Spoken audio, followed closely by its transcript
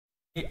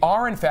We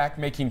are, in fact,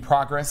 making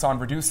progress on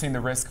reducing the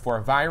risk for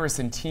a virus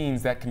in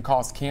teens that can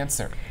cause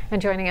cancer. And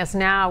joining us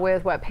now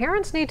with what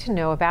parents need to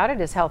know about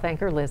it is health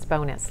anchor Liz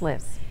Bonus.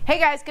 Liz. Hey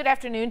guys, good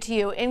afternoon to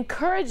you.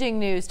 Encouraging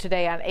news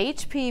today on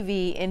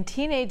HPV in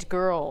teenage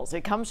girls.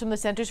 It comes from the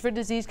Centers for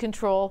Disease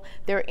Control,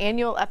 their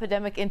annual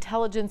Epidemic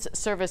Intelligence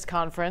Service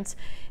Conference.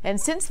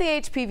 And since the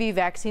HPV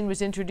vaccine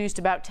was introduced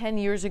about 10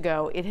 years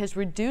ago, it has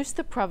reduced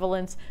the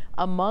prevalence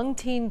among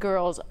teen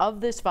girls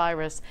of this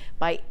virus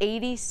by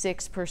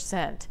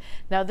 86%.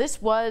 Now,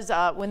 this was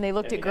when they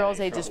looked at girls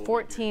ages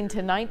 14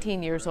 to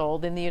 19 years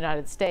old in the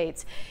United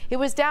States. It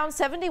was down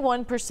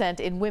 71%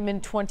 in women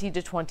 20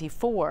 to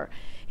 24.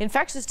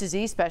 Infectious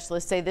disease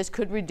specialists say this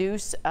could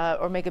reduce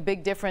or make a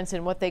big difference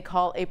in what they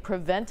call a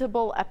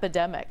preventable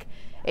epidemic.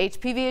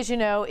 HPV, as you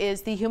know,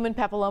 is the human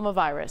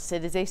papillomavirus.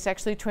 It is a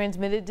sexually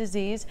transmitted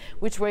disease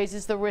which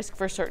raises the risk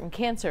for certain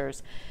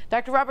cancers.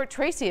 Dr. Robert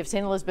Tracy of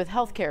St. Elizabeth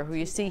Healthcare, who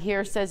you see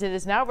here, says it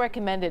is now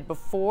recommended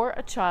before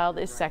a child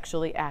is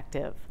sexually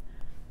active.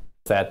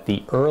 That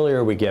the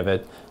earlier we give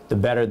it, the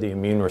better the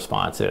immune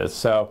response is.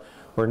 So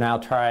we're now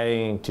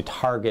trying to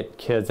target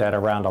kids at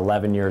around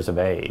 11 years of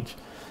age.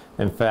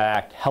 In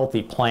fact,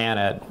 Healthy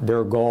Planet,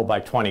 their goal by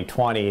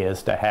 2020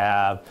 is to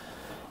have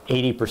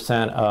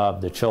 80%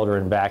 of the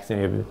children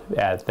vaccinated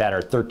that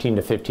are 13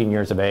 to 15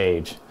 years of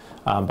age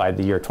by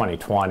the year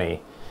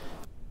 2020.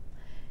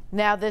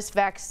 Now, this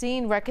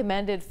vaccine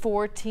recommended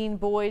for teen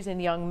boys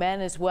and young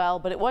men as well,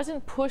 but it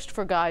wasn't pushed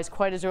for guys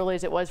quite as early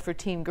as it was for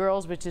teen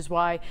girls, which is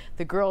why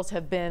the girls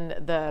have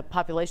been the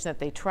population that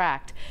they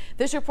tracked.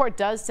 This report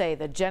does say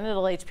that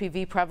genital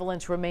HPV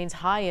prevalence remains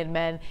high in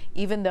men,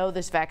 even though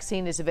this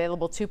vaccine is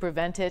available to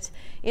prevent it.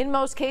 In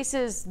most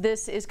cases,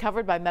 this is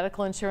covered by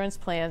medical insurance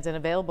plans and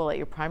available at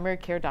your primary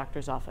care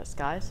doctor's office.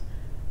 Guys?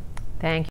 Thank you.